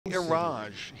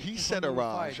Iraj. He said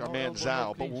Iraj, our man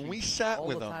Zhao, but when we sat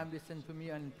with him,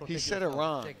 he said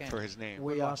Iran for his name.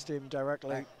 We asked him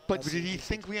directly. But did he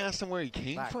think we asked him where he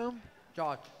came from?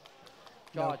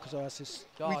 No, because I asked his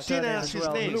we did ask his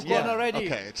name. Blue corner ready.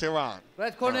 Okay, it's Iran.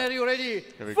 Red corner, you ready?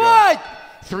 Here we Fight! go.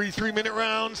 3 3-minute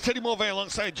rounds. Teddy Mulvey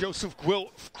alongside Joseph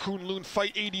Gwilt. Kunlun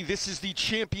Fight 80. This is the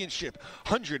championship.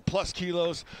 100+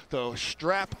 kilos. The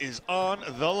strap is on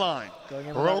the line.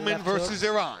 Roman versus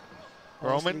Iran.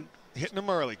 Roman hitting him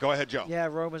early. Go ahead, Joe. Yeah,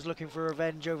 Roman's looking for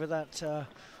revenge over that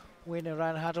win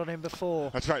Iran had on him before.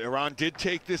 That's right. Iran did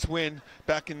take this win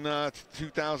back in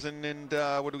 2000 and what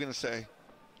are we going to say?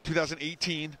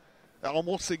 2018,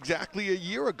 almost exactly a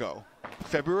year ago.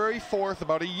 February 4th,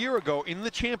 about a year ago in the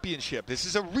championship. This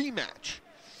is a rematch.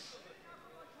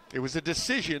 It was a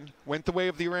decision, went the way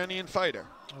of the Iranian fighter.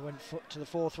 I went to the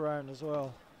 4th round as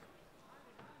well.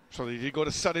 So they did go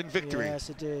to sudden victory.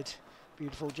 Yes, it did.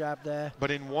 Beautiful jab there.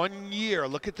 But in 1 year,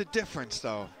 look at the difference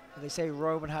though. They say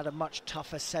Roman had a much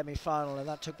tougher semi-final, and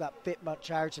that took that bit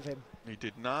much out of him. He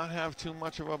did not have too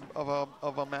much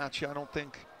of a match, I don't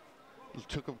think. It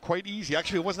took him quite easy.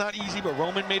 Actually, it was not easy, but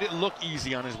Roman made it look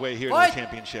easy on his way here to the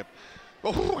championship.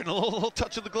 Oh, and a little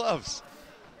touch of the gloves.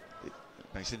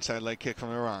 Nice inside leg kick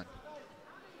from Iran.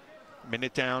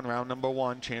 Minute down, round number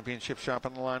 1. Championship strap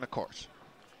on the line, of course.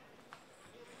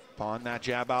 Pawn that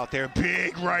jab out there.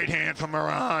 Big right hand from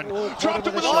Iran. Oh, dropped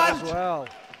him with the left. Well.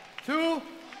 2.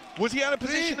 Was he out of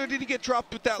position or did he get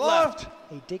dropped with that left?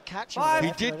 He did catch him with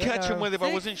it. He did catch him with it, but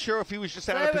I wasn't sure if he was just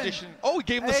out of position. Oh, he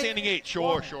gave him the standing 8.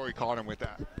 Sure, he caught him with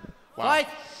that. Wow.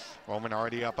 Roman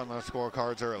already up on the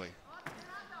scorecards early.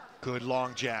 Good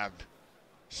long jab.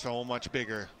 So much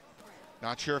bigger. I'm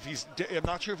not sure if he's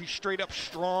straight up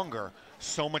stronger.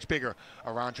 So much bigger.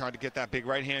 Iran tried to get that big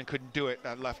right hand, couldn't do it.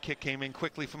 That left kick came in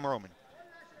quickly from Roman.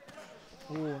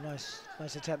 Oh, nice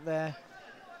attempt there.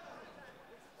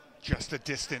 Just a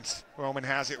distance. Roman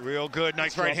has it real good.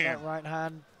 Nice right hand. Right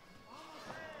hand.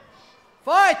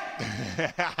 Fight!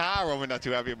 Roman not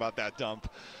too happy about that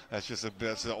dump. That's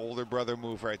an older brother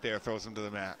move right there. Throws him to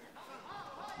the mat.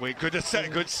 Wait, good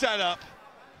setup.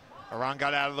 Iran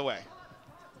got out of the way.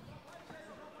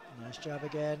 Nice jab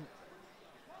again.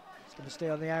 He's going to stay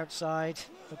on the outside.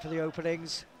 Look for the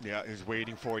openings. Yeah, he's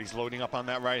waiting for it. He's loading up on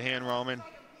that right hand, Roman.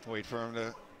 Wait for him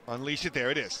to unleash it.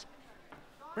 There it is.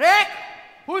 Break!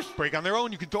 Push! Break on their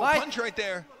own. You can throw a punch right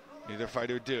there. Neither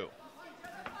fighter do.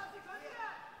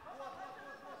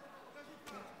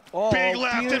 Oh, big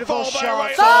left and fall by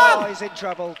right. Oh, he's in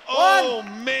trouble. Oh,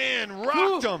 man.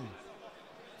 Rocked him.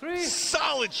 3.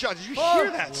 Solid shot. Did you hear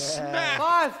that smack?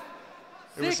 5.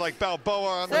 It was like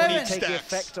Balboa on the 7. meat Take the stacks.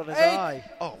 effect on his 8.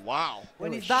 eye. Oh, wow.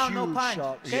 When he's down, no punch.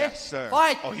 Shots. Yes, sir.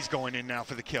 Fight. Oh, he's going in now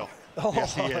for the kill. Oh,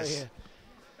 yes, he is. Yeah.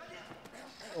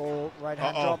 Oh, right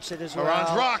hand drops it as well.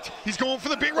 Iran's rocked. He's going for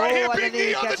the big right hand. Big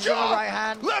knee on the jaw. Right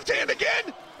hand. Left hand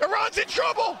again. Iran's in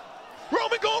trouble.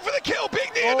 Roman going for the kill.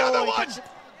 Big knee, another one.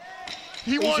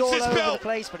 He wants his belt. He's all over the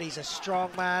place, but he's a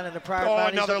strong man and a proud man. Oh,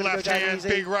 another left hand.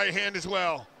 Big right hand as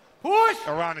well. Push.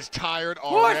 Iran is tired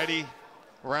already.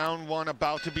 Round 1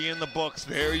 about to be in the books.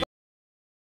 There you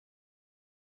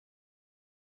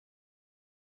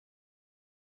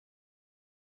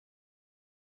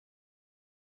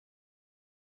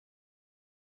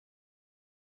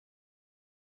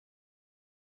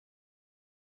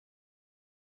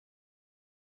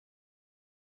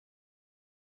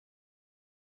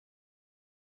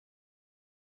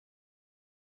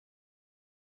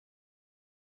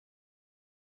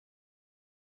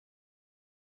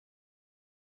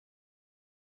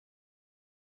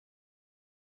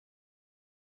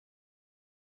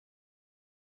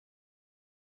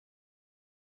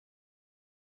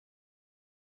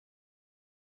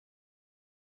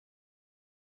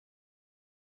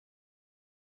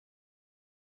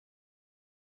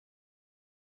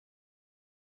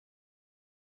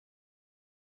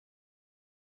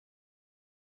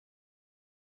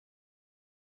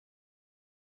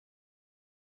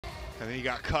and then he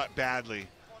got cut badly.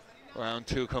 Round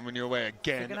 2 coming your way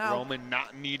again. Roman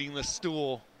not needing the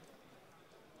stool.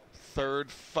 3rd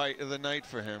fight of the night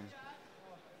for him.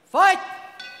 Fight!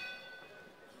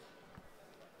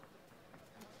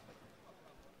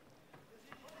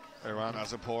 Iraj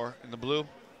Azizpour in the blue.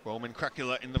 Roman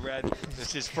Kryklia in the red.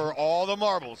 This is for all the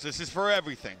marbles. This is for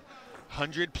everything.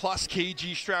 100+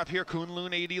 kg strap here.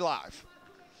 Kunlun 80 live.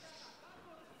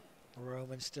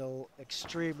 Roman still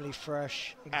extremely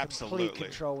fresh, in complete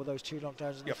control with those 2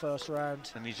 knockdowns in the first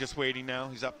round. And he's just waiting now.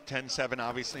 He's up 10-7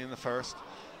 obviously in the first.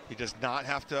 He does not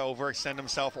have to overextend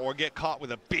himself or get caught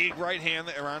with a big right hand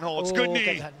that Iran holds. Good knee.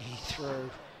 Get that knee through.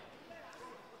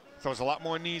 Throws a lot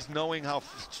more knees knowing how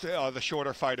the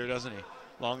shorter fighter, doesn't he?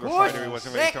 Longer fighter, he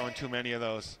wasn't really throwing too many of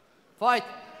those. Fight.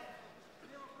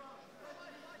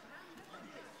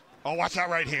 Oh, watch that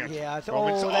right hand. Yeah, there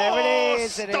it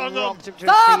is, and it rocked him to his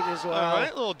Stop! feet as well. All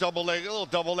right, a little double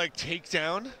leg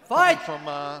takedown. Fight! From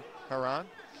Haran.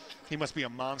 He must be a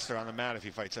monster on the mat if he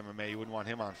fights MMA. You wouldn't want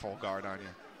him on full guard, on you.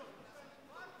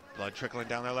 Blood trickling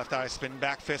down their left eye, spin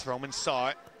back fist. Roman saw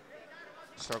it.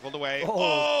 Circled away.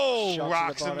 Oh,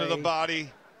 rocks him to the body.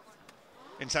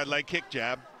 Inside leg kick,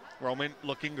 jab. Roman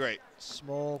looking great.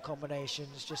 Small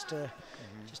combinations just to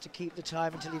keep the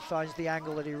time until he finds the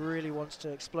angle that he really wants to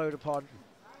explode upon.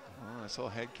 Oh, nice little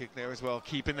head kick there as well.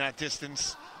 Keeping that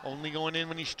distance. Only going in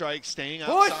when he strikes. Staying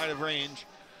outside of range.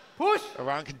 Push.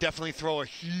 Iran can definitely throw a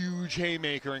huge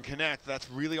haymaker and connect. That's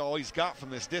really all he's got from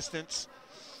this distance.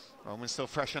 Roman's still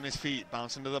fresh on his feet.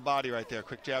 Bouncing to the body right there.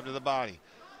 Quick jab to the body.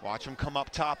 Watch him come up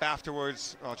top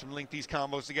afterwards. Watch him link these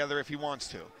combos together if he wants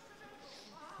to.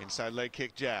 Inside leg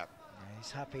kick, jab. Yeah,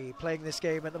 he's happy playing this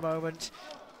game at the moment.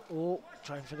 Oh,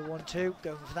 trying for the 1-2.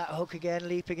 Going for that hook again,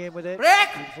 leaping in with it.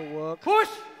 Break. Beautiful work. Push.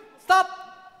 Stop.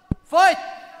 Fight.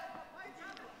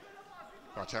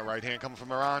 Watch that right hand coming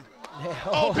from Iran. Yeah.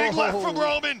 Oh, big left from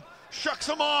Roman. Shucks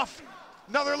him off.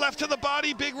 Another left to the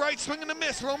body. Big right swing and a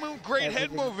miss. Roman, great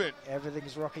head movement.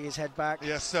 Everything's rocking his head back.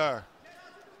 Yes, sir.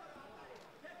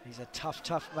 He's a tough,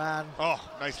 tough man. Oh,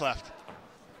 nice left.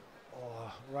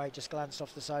 Oh, right, just glanced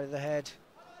off the side of the head.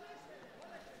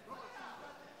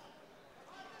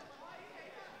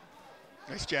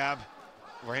 Nice jab.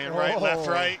 Hand right, left,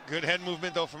 right. Good head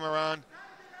movement, though, from Iran.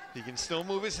 He can still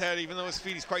move his head, even though his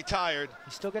feet, he's quite tired.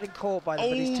 He's still getting caught by them,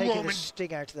 but he's taking the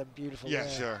sting out of them. Beautiful. Yeah,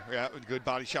 sure. Yeah, good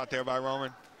body shot there by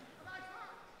Roman.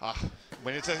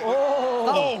 When it's a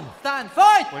Stand,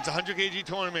 fight. when it's a 100 kg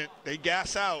tournament, they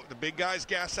gas out. The big guys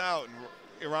gas out, and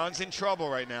Iran's in trouble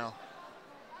right now.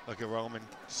 Look at Roman,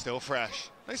 still fresh.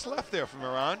 Nice left there from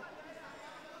Iran.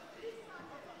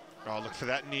 Oh, look for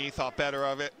that knee. Thought better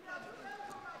of it.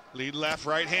 Lead left,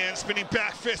 right hand, spinning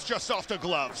back fist just off the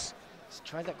gloves. He's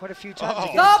tried that quite a few times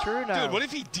to get through now. Dude, what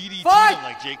if he DDT'd him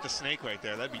like Jake the Snake right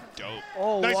there? That'd be dope.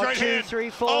 Oh, nice 1, right 2, hand. 3,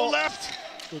 4. Oh, left.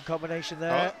 Good combination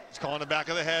there. Oh, he's calling the back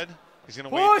of the head. He's going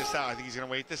to wait this out. I think he's going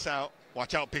to wait this out.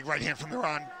 Watch out. Big right hand from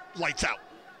Iran. Lights out.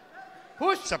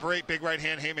 Push. Separate. Big right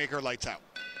hand. Haymaker. Lights out.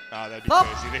 Oh, that'd be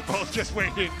crazy. They both just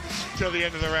waited till the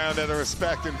end of the round out of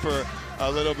respect and for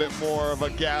a little bit more of a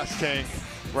gas tank.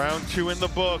 Round 2 in the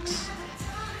books.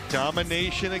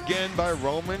 Domination again by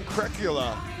Roman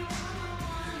Kryklia.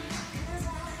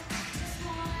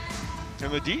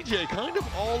 And the DJ kind of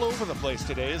all over the place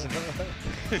today, isn't he?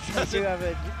 I do have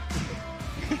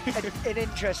an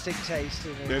interesting taste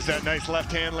in it. There's that nice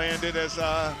left hand landed as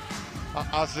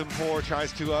Azizpour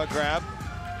tries to grab.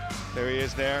 There he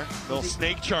is there. Little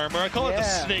snake charmer. I call it the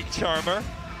snake charmer.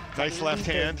 Nice left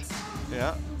hand.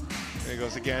 Yeah. There he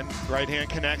goes again. Right hand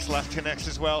connects, left connects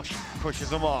as well. Pushes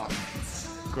him off.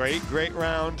 Great, great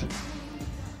round.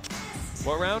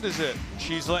 What round is it?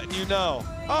 She's letting you know.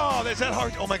 Oh, is that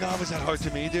hard? Oh my God, was that hard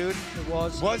to me, dude? It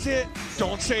was. Was it?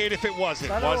 Don't say it if it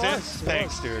wasn't. Was it?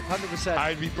 Thanks, dude. 100%.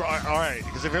 I'd be all right,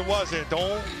 because if it wasn't,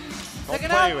 don't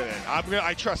play with it.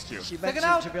 I trust you. She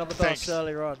mentioned to be on the bus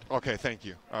earlier on. Okay, thank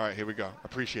you. All right, here we go.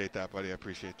 Appreciate that, buddy. I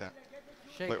appreciate that.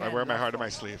 I wear my heart on my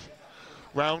sleeve.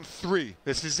 Round 3.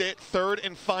 This is it. Third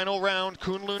and final round.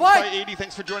 Kunlun Fight 80.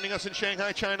 Thanks for joining us in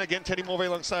Shanghai, China. Again, Teddy Mulvey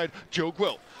alongside Joe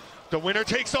Gwilt. The winner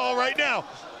takes all right now.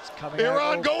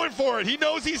 Iran going for it. He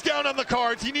knows he's down on the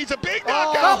cards. He needs a big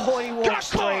knockout. Oh, he walked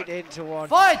straight into one.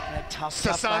 Fight!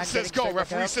 Sasan says go.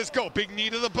 Referee says go. Big knee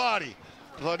to the body.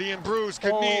 Bloody and bruised.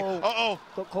 Good knee.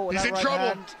 He's in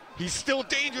trouble. He's still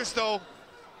dangerous, though.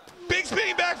 Big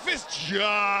spinning back fist.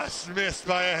 Just missed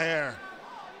by a hair.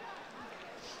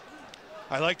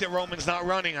 I like that Roman's not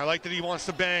running. I like that he wants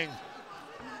to bang.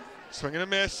 Swing and a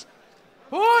miss.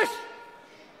 Push!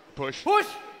 Push. Push!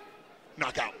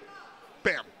 Knockout.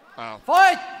 Bam. Wow.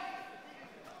 Fight!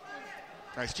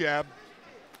 Nice jab.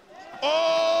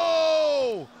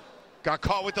 Oh! Got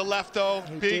caught with the left, though.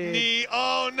 Big knee.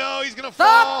 Oh, no, he's going to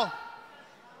fall.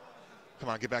 Come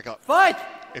on, get back up. Fight!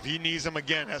 If he knees him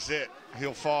again, that's it.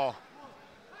 He'll fall.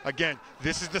 Again,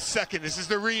 this is the second. This is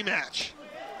the rematch.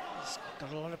 He's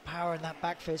got a lot of power in that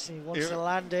back fist, and he wants to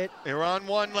land it. Iran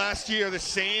won last year. The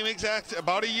same exact,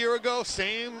 about a year ago,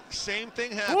 same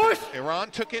thing happened. Push. Iran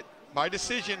took it by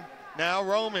decision. Now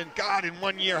Roman, God, in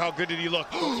 1 year, how good did he look?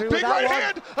 Big right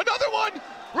hand, another one.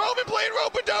 Roman playing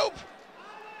rope-a-dope.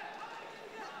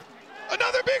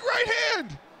 Another big right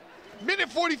hand. Minute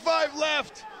 45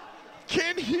 left.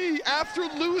 Can he, after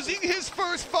losing his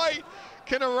first fight,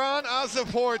 can Iraj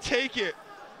Azizpour take it?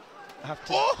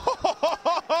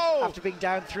 After being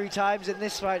down 3 times in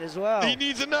this fight as well. He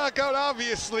needs a knockout,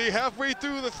 obviously, halfway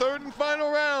through the 3rd and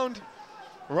final round.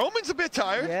 Roman's a bit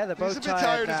tired. Yeah, they're both He's a bit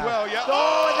tired now. as well. Yeah.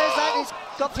 Oh, and there's that. He's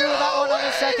got through with that one on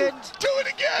the second. Do it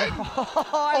again.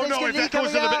 Oh no, if that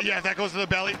goes to the yeah, that goes to the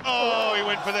belly. Oh, he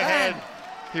went for the head.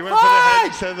 He went for the head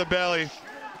instead of the belly.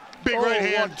 Big right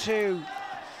hand. 1-2.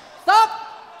 Stop!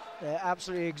 They're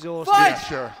absolutely exhausted. Yeah,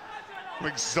 sure. I'm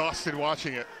exhausted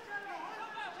watching it.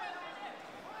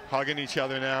 Hugging each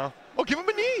other now. Oh, give him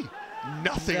a knee.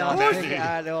 Nothing on that knee.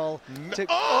 At all.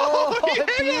 Oh,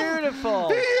 beautiful.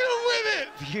 He hit him with it.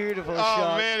 Beautiful shot.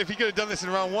 shot. Oh man, if he could have done this in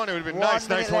round 1, it would have been nice.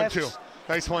 Nice 1-2.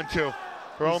 Nice 1-2.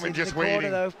 Roman just waiting. Corner,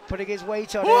 though, putting his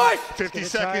weight on him. 50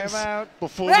 seconds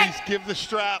before we give the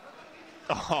strap.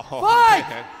 Oh,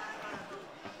 man.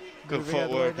 Good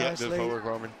footwork. Yeah, good footwork,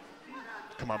 Roman.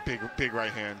 Come on, big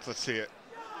right hands. Let's see it.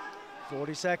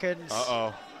 40 seconds.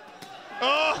 Uh-oh.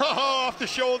 Oh, off the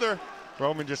shoulder.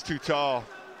 Roman just too tall,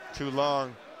 too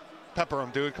long. Pepper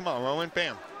him, dude. Come on, Roman.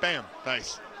 Bam, bam.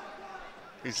 Nice.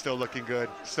 He's still looking good.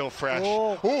 Still fresh.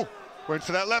 Oh, went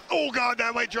for that left. Oh, God,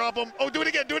 that might drop him. Oh, do it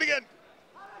again. Do it again.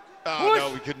 Oh,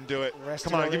 no, we couldn't do it.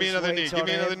 Come on, give me another knee. Give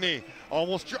me another knee.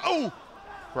 Almost. Oh,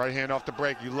 right hand off the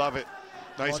break. You love it.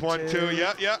 Nice 1-2.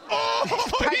 Yeah, yeah. Oh,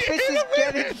 he hit him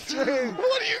with it. Through.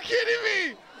 What are you kidding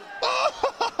me?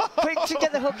 Oh. Quick to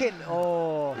get the hook in.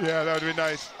 Oh. Yeah, that would be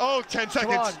nice. Oh, 10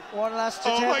 seconds. Come on. One last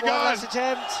attempt. Oh, my God. One last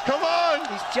attempt. Come on.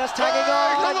 He's just hanging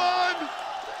on. Come on.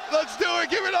 Let's do it.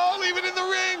 Give it all. Leave it in the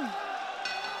ring.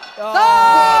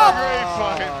 Oh.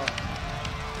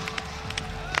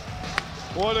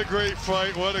 What a great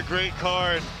fight. What a great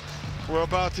card. We're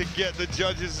about to get the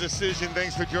judges' decision.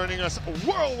 Thanks for joining us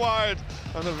worldwide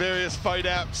on the various fight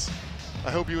apps.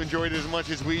 I hope you enjoyed it as much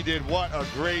as we did. What a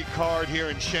great card here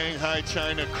in Shanghai,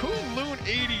 China. Kunlun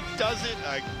 80 does it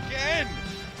again.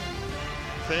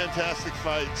 Fantastic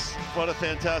fights. What a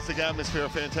fantastic atmosphere, a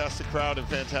fantastic crowd, and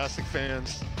fantastic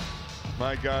fans.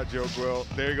 My God, Joe Grill.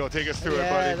 There you go. Take us through it,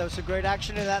 buddy. Yeah, there was some great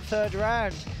action in that 3rd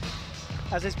round.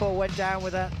 Azizpour went down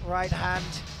with that right hand,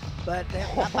 but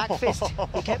that back fist,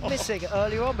 he kept missing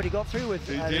earlier on, but he got through with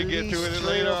he at did least get through with it 3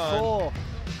 later or on. 4.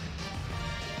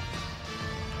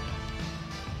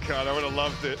 God, I would have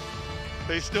loved it.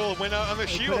 They still went out on the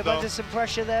shield, put him though. under some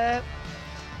pressure there.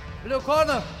 Blue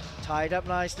corner. Tied up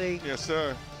nicely. Yes,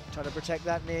 sir. Trying to protect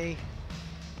that knee.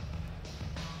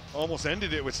 Almost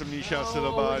ended it with some knee shots to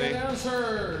the body.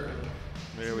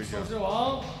 There we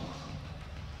go.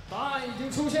 答案已经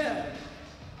出现，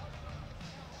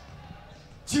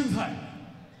精彩，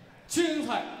精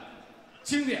彩，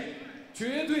经典，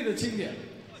绝对的经典。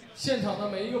现场的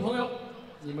每一个朋友，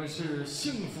你们是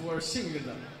幸福而幸运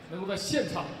的，能够在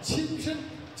现场亲身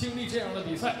经历这样的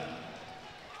比赛。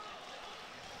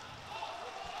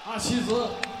阿西子，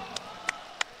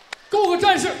够个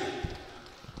战士。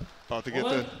 About to get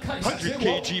the 100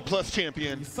 kg plus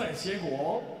champion. 比赛结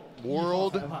果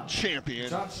World champion.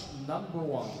 Judge number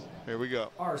 1. Here we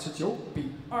go. 29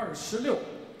比26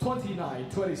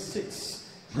 29-26.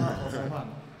 2号裁判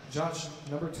Judge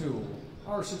number 2.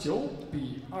 29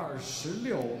比26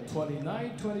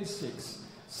 29-26.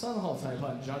 3号裁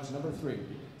判 Judge number 3.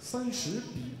 30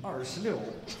比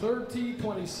26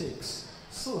 30-26.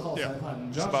 4号裁判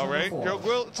It's about right. Joe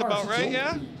Grill, it's about right,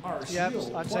 yeah? Yep,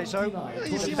 I'd say so.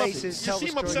 You seem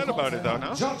upset about it, though,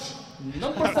 no? Judge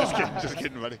number 5. Just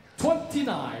kidding, buddy.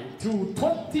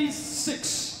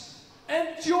 29-26.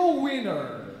 And your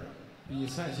winner. 比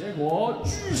赛结果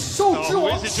巨兽之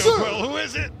王 Who is it, Joe Grill? Who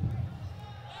is it?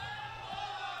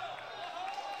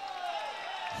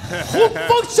 红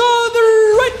方向 the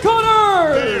red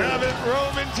corner. There you have it.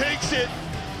 Roman takes it.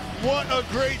 What a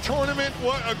great tournament.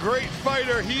 What a great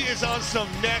fighter. He is on some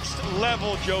next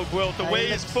level, Joe Grill. The way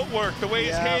his footwork, the way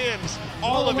his hands,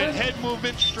 all of it, head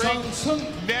movement, strength,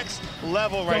 next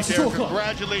level right there.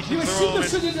 Congratulations to Roman.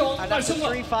 And after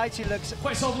 3 fights, he looks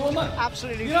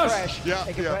absolutely fresh. Yeah,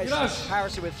 in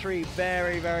comparison with 3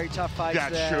 very, very tough fights.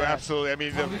 That's true, absolutely. I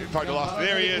mean, the fighter lost.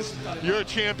 There he is. You're a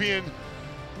champion.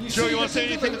 Joe, you want to say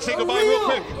anything and say goodbye real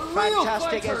quick?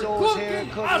 Fantastic as always here in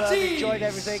Kunlun. Enjoyed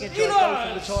everything. Enjoyed both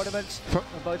of the tournaments. On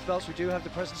both belts, we do have the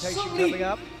presentation coming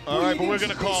up. All right, but we're going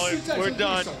to call it. We're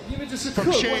done.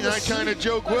 From Shanghai, China,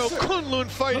 Joe Grill, Kunlun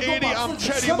Fight 80. I'm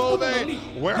Teddy Mulvey.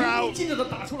 We're out.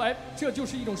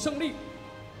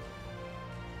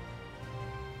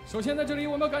 首先，在这里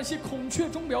我们要感谢孔雀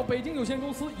钟表北京有限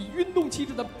公司以运动气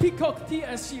质的 Peacock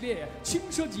TS 系列轻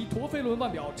奢级陀飞轮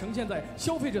腕表呈现在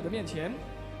消费者的面前。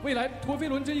未来，陀飞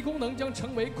轮这一功能将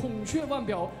成为孔雀腕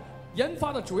表研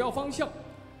发的主要方向。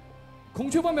孔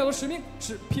雀腕表的使命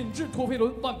是品质陀飞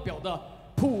轮腕表的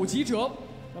普及者。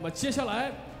那么接下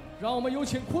来，让我们有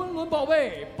请昆仑宝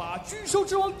贝把巨兽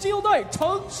之王金腰带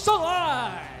呈上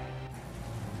来。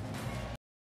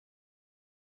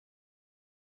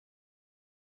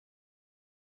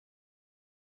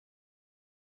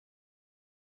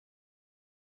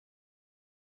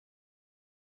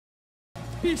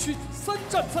必须3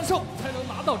战3胜才能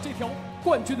拿到这条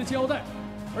冠军的金腰带，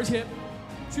而且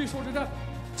巨兽之战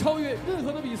超越任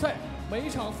何的比赛，每一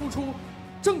场付出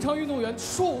正常运动员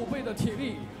数倍的体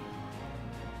力。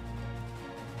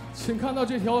请看到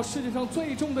这条世界上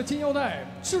最重的金腰带，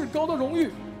至高的荣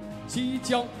誉即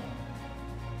将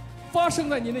发生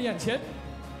在您的眼前。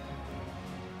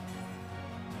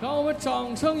让我们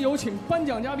掌声有请颁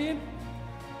奖嘉宾，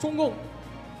中共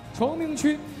崇明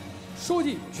区书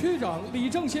记、区长李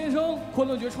正先生、昆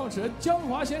仑决创始人江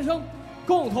华先生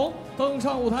共同登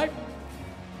上舞台。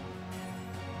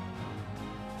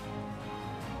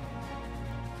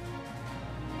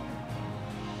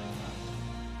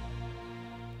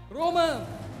Roman,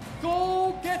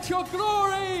 go get your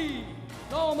glory！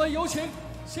 让我们有请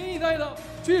新一代的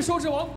巨兽之王